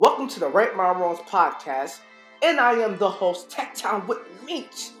welcome to the Right My Wrongs podcast, and I am the host, Tech Time with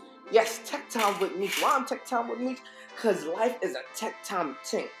Meech. Yes, Tech Time with Meech. Why I'm Tech Time with Meech? Because life is a Tech Time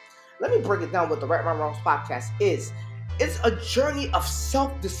thing. Let me break it down what the Right My Wrongs podcast is. It's a journey of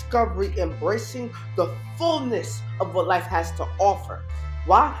self-discovery, embracing the fullness of what life has to offer.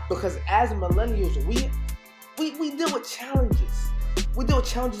 Why? Because as millennials, we deal with challenges. We deal with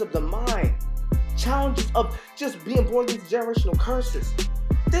challenges of the mind, challenges of just being born with these generational curses,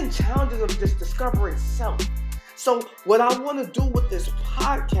 then challenges of just discovering self. So what I want to do with this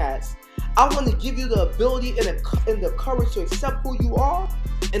podcast, I want to give you the ability and the courage to accept who you are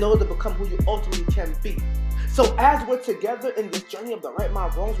in order to become who you ultimately can be. So as we're together in this journey of the Right My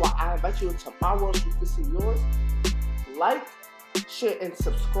Wrongs, while I invite you into my world so you can see yours, like, share, and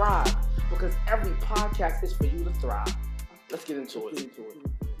subscribe, because every podcast is for you to thrive. Let's get into it.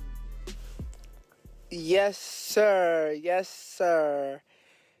 Yes, sir. Yes, sir.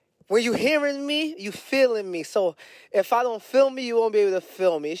 When you hearing me, you feeling me. So if I don't feel me, you won't be able to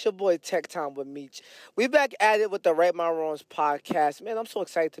feel me. It's your boy Tech Time with Meech. We back at it with the Right My Wrongs podcast. Man, I'm so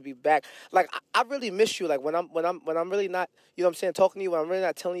excited to be back. Like I really miss you. Like when I'm really not, you know what I'm saying, talking to you, when I'm really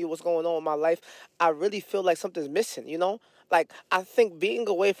not telling you what's going on in my life, I really feel like something's missing, you know? Like I think being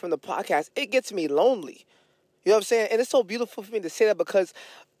away from the podcast, it gets me lonely. You know what I'm saying? And it's so beautiful for me to say that because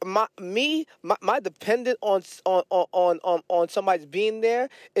my dependent on somebody's being there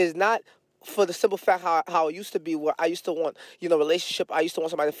is not for the simple fact how it used to be, where I used to want, relationship. I used to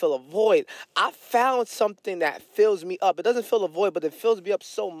want somebody to fill a void. I found something that fills me up. It doesn't fill a void, but it fills me up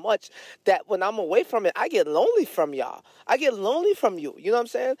so much that when I'm away from it, I get lonely from y'all. I get lonely from you. You know what I'm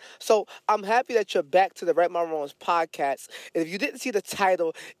saying? So I'm happy that you're back to the Right My Wrongs podcast. And if you didn't see the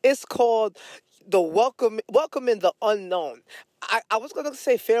title, it's called the Welcome in the Unknown. I was going to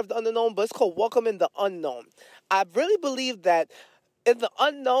say Fear of the Unknown, but it's called Welcome in the Unknown. I really believe that in the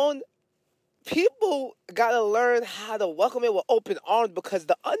unknown, people got to learn how to welcome it with open arms, because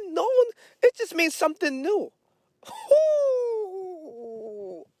the unknown, it just means something new.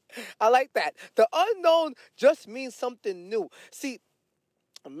 Ooh, I like that. The unknown just means something new. See,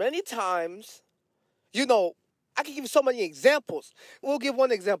 many times, I can give you so many examples. We'll give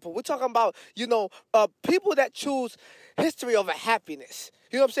one example. We're talking about, people that choose history over happiness.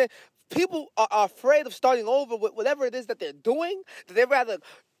 You know what I'm saying? People are afraid of starting over with whatever it is that they're doing. That they'd rather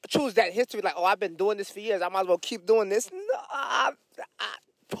choose that history, like, oh, I've been doing this for years, I might as well keep doing this. No,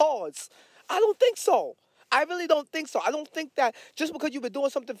 pause. I don't think so. I really don't think so. I don't think that just because you've been doing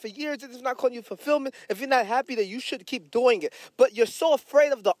something for years, it's not calling you fulfillment. If you're not happy, that you should keep doing it. But you're so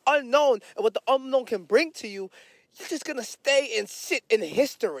afraid of the unknown and what the unknown can bring to you, you're just going to stay and sit in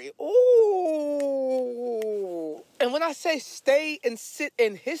history. Ooh. And when I say stay and sit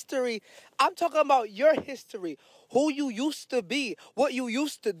in history, I'm talking about your history. Who you used to be, what you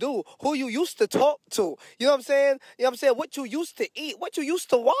used to do, who you used to talk to. You know what I'm saying? You know what I'm saying? What you used to eat, what you used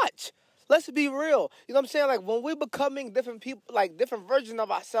to watch. Let's be real. You know what I'm saying? Like, when we're becoming different people, like different versions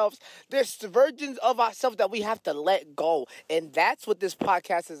of ourselves, there's versions of ourselves that we have to let go. And that's what this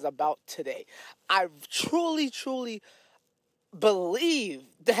podcast is about today. I truly, truly believe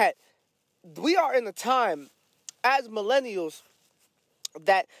that we are in a time as millennials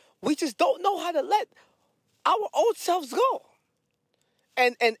that we just don't know how to let our old selves go.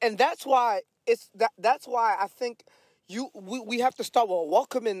 And that's why that's why I think we have to start with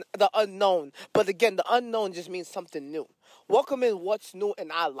welcoming the unknown. But again, the unknown just means something new. Welcoming what's new in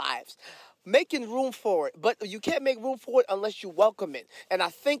our lives. Making room for it. But you can't make room for it unless you welcome it. And I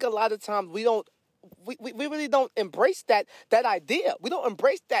think a lot of times we really don't embrace that idea. We don't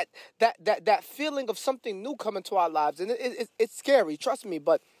embrace that feeling of something new coming to our lives. And it's scary, trust me.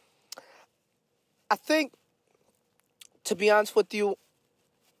 But I think, to be honest with you,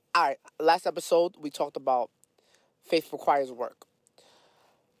 all right, last episode we talked about faith requires work.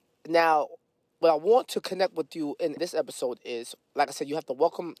 Now, what I want to connect with you in this episode is, like I said, you have to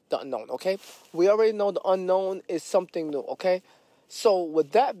welcome the unknown, okay? We already know the unknown is something new, okay? So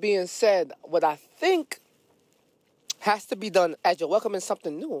with that being said, what I think has to be done as you're welcoming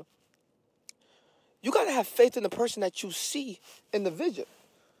something new, you got to have faith in the person that you see in the vision.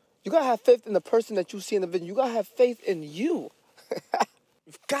 You got to have faith in the person that you see in the vision. You got to have faith in you.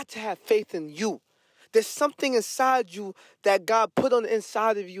 You've got to have faith in you. There's something inside you that God put on the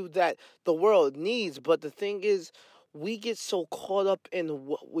inside of you that the world needs. But the thing is, we get so caught up in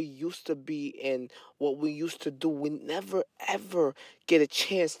what we used to be and what we used to do. We never, ever get a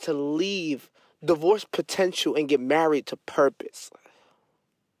chance to leave divorce potential and get married to purpose.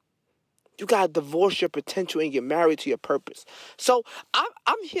 You got to divorce your potential and get married to your purpose. So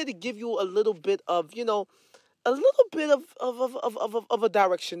I'm here to give you a little bit of, a little bit of a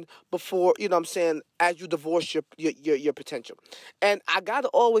direction before, you know what I'm saying, as you divorce your potential. And I got to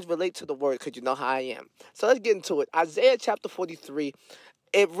always relate to the word because you know how I am. So let's get into it. Isaiah chapter 43,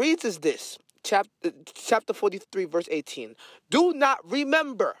 it reads as this, chapter 43, verse 18. Do not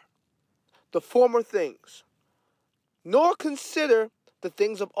remember the former things, nor consider the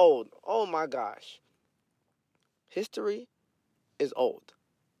things of old. Oh my gosh. History is old.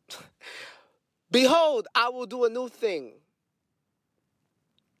 Behold, I will do a new thing.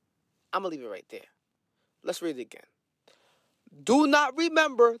 I'm going to leave it right there. Let's read it again. Do not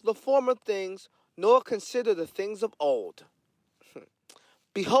remember the former things, nor consider the things of old.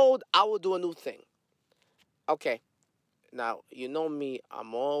 Behold, I will do a new thing. Okay. Now, you know me, I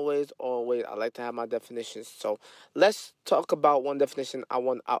like to have my definitions. So let's talk about one definition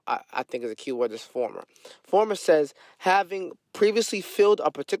I think is a key word is former. Former says having previously filled a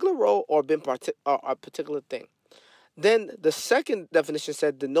particular role or been a particular thing. Then the second definition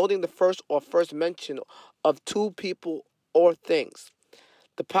said denoting the first or first mention of two people or things.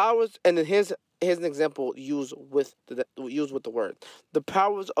 The powers, and then here's an example used with the word. The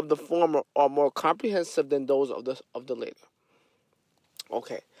powers of the former are more comprehensive than those of the later.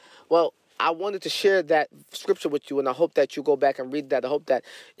 Okay. Well, I wanted to share that scripture with you, and I hope that you go back and read that. I hope that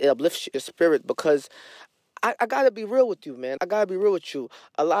it uplifts your spirit because I gotta be real with you, man. I gotta be real with you.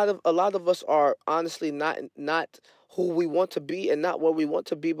 A lot of us are honestly not who we want to be and not where we want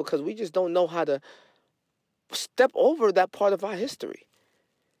to be because we just don't know how to step over that part of our history.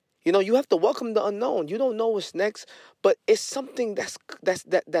 You know, you have to welcome the unknown. You don't know what's next, but it's something that's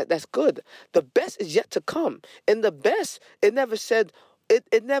good. The best is yet to come, and the best it never said.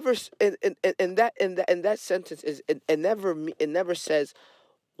 It never in that sentence is it never says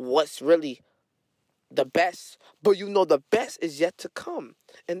what's really the best, but you know the best is yet to come,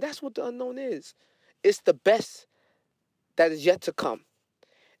 and that's what the unknown is. It's the best that is yet to come,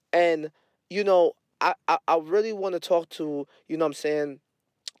 and you know I really want to talk to, you know what I'm saying,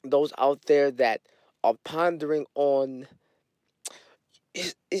 those out there that are pondering on,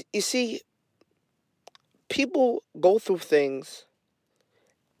 you see, people go through things,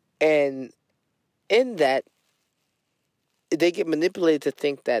 and in that, they get manipulated to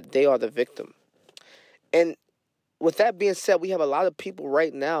think that they are the victim. And with that being said, we have a lot of people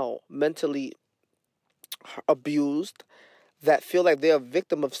right now mentally abused that feel like they're a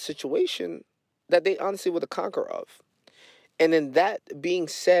victim of a situation that they honestly were the conqueror of. And in that being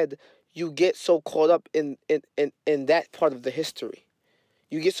said, you get so caught up in that part of the history.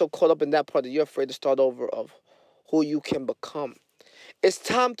 You get so caught up in that part that you're afraid to start over of who you can become. It's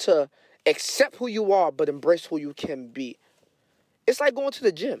time to accept who you are, but embrace who you can be. It's like going to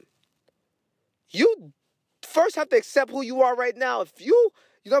the gym. You first have to accept who you are right now. If you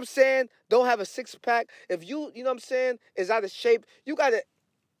know what I'm saying, don't have a six-pack, if you know what I'm saying, is out of shape, you got to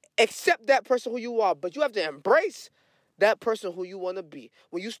accept that person who you are, but you have to embrace that person who you want to be.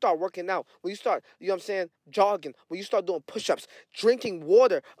 When you start working out, when you start, you know what I'm saying, jogging, when you start doing push-ups, drinking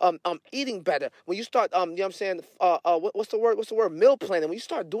water, eating better, when you start, you know what I'm saying, what's the word, meal planning, when you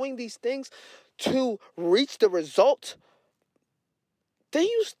start doing these things to reach the result, then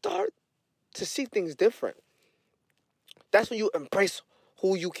you start to see things different. That's when you embrace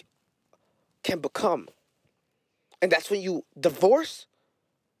who you can become. And that's when you divorce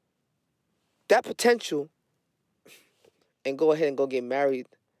that potential and go ahead and go get married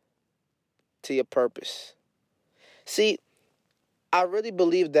to your purpose. See, I really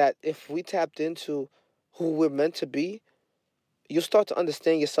believe that if we tapped into who we're meant to be, you'll start to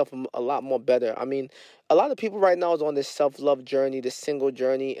understand yourself a lot more better. I mean, a lot of people right now is on this self-love journey, this single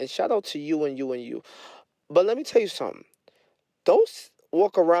journey, and shout out to you and you and you. But let me tell you something. Don't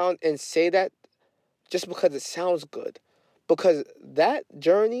walk around and say that just because it sounds good. Because that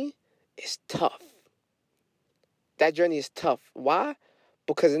journey is tough. That journey is tough. Why?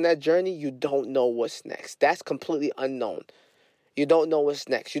 Because in that journey, you don't know what's next. That's completely unknown. You don't know what's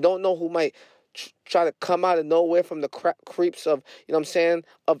next. You don't know who might try to come out of nowhere from the creeps of, you know what I'm saying,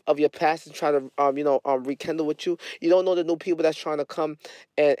 of your past and try to, rekindle with you. You don't know the new people that's trying to come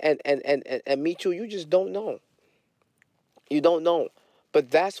and meet you. You just don't know. You don't know.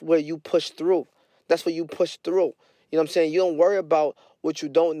 But that's where you push through. That's where you push through. You know what I'm saying? You don't worry about what you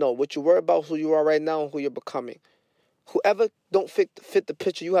don't know. What you worry about who you are right now and who you're becoming. Whoever don't fit the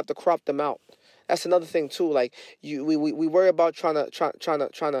picture, you have to crop them out. That's another thing too. Like we worry about trying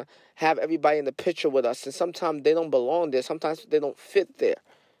to have everybody in the picture with us, and sometimes they don't belong there. Sometimes they don't fit there.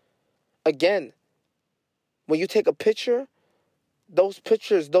 Again, when you take a picture, those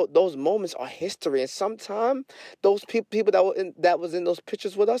pictures, those moments are history. And sometimes those people that was in those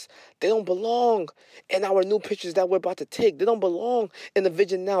pictures with us, they don't belong in our new pictures that we're about to take. They don't belong in the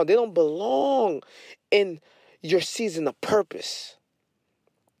vision now. They don't belong in your season of purpose.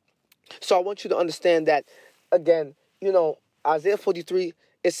 So I want you to understand that, again, Isaiah 43,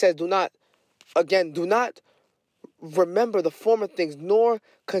 it says, do not remember the former things, nor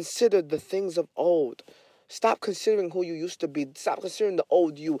consider the things of old. Stop considering who you used to be. Stop considering the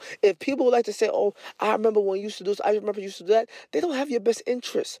old you. If people like to say, oh, I remember when you used to do this, I remember you used to do that, they don't have your best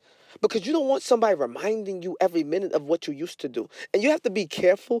interest. Because you don't want somebody reminding you every minute of what you used to do. And you have to be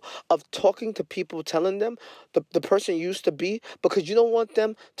careful of talking to people, telling them the person you used to be, because you don't want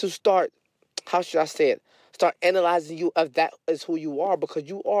them to start, how should I say it, start analyzing you of that as who you are, because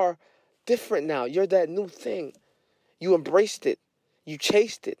you are different now. You're that new thing. You embraced it. You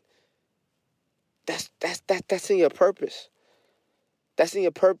chased it. That's in your purpose. That's in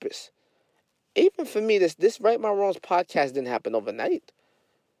your purpose. Even for me, this Right My Wrongs podcast didn't happen overnight.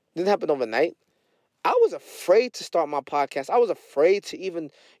 I was afraid to start my podcast. I was afraid to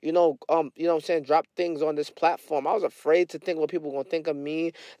even, drop things on this platform. I was afraid to think what people were gonna think of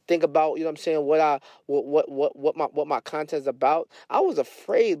me, think about, what my content's about. I was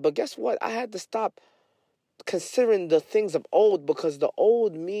afraid, but guess what? I had to stop considering the things of old, because the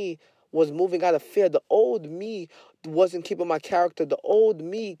old me was moving out of fear. The old me wasn't keeping my character. The old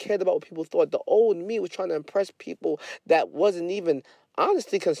me cared about what people thought. The old me was trying to impress people that wasn't even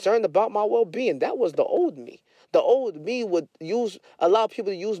honestly concerned about my well-being. That was the old me. The old me would allow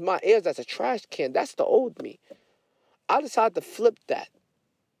people to use my ears as a trash can. That's the old me. I decided to flip that.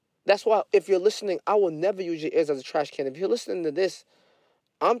 That's why if you're listening, I will never use your ears as a trash can. If you're listening to this,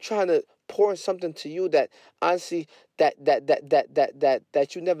 I'm trying to pour something to you that honestly that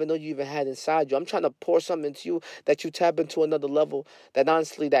you never know you even had inside you. I'm trying to pour something to you that you tap into another level, that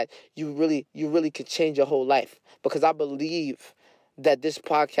honestly that you really could change your whole life. Because I believe that this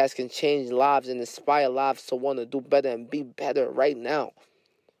podcast can change lives and inspire lives to want to do better and be better right now.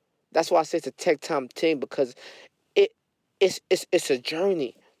 That's why I say it's a Tech Time thing, because it's a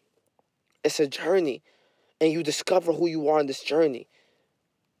journey. It's a journey, and you discover who you are in this journey.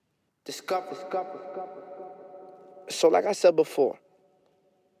 Discover. So like I said before,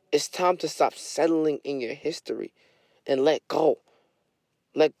 it's time to stop settling in your history and let go.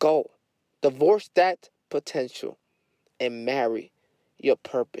 Let go. Divorce that potential and marry your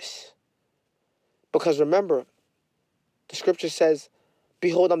purpose. Because remember, the scripture says,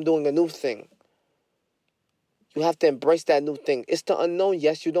 behold, I'm doing a new thing. You have to embrace that new thing. It's the unknown.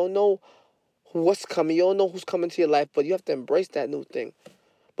 Yes, you don't know what's coming. You don't know who's coming to your life, but you have to embrace that new thing.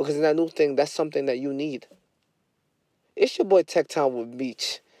 Because in that new thing, that's something that you need. It's your boy Tech Time with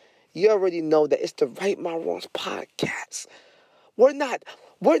Meech. You already know that it's the Right My Wrongs podcast. We're not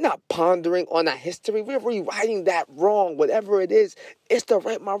pondering on our history. We're rewriting that wrong, whatever it is. It's the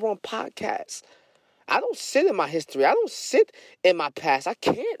Right My Wrong podcast. I don't sit in my history. I don't sit in my past. I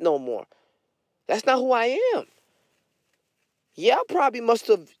can't no more. That's not who I am. Yeah, I probably must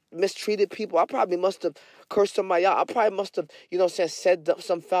have mistreated people. I probably must have cursed somebody out. I probably must have, said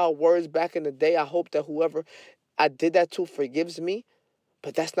some foul words back in the day. I hope that whoever I did that to forgives me.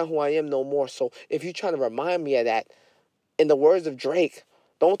 But that's not who I am no more. So if you're trying to remind me of that, in the words of Drake,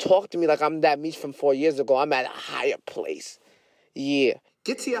 don't talk to me like I'm that Meech from 4 years ago. I'm at a higher place. Yeah.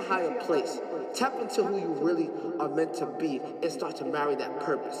 Get to your higher place. Tap into who you really are meant to be and start to marry that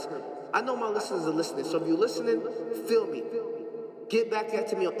purpose. I know my listeners are listening. So if you're listening, feel me. Get back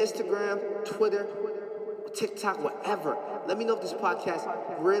at me on Instagram, Twitter, TikTok, whatever. Let me know if this podcast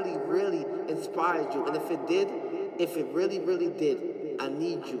really, really inspired you. And if it really, really did, I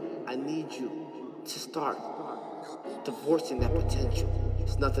need you to start divorcing that potential.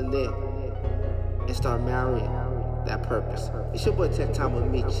 There's nothing there. And start marrying that purpose. It's your boy Tech Time with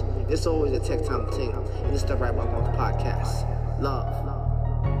Meech. It's always a Tech Time thing. And it's the Right My Wrongs podcast. Love.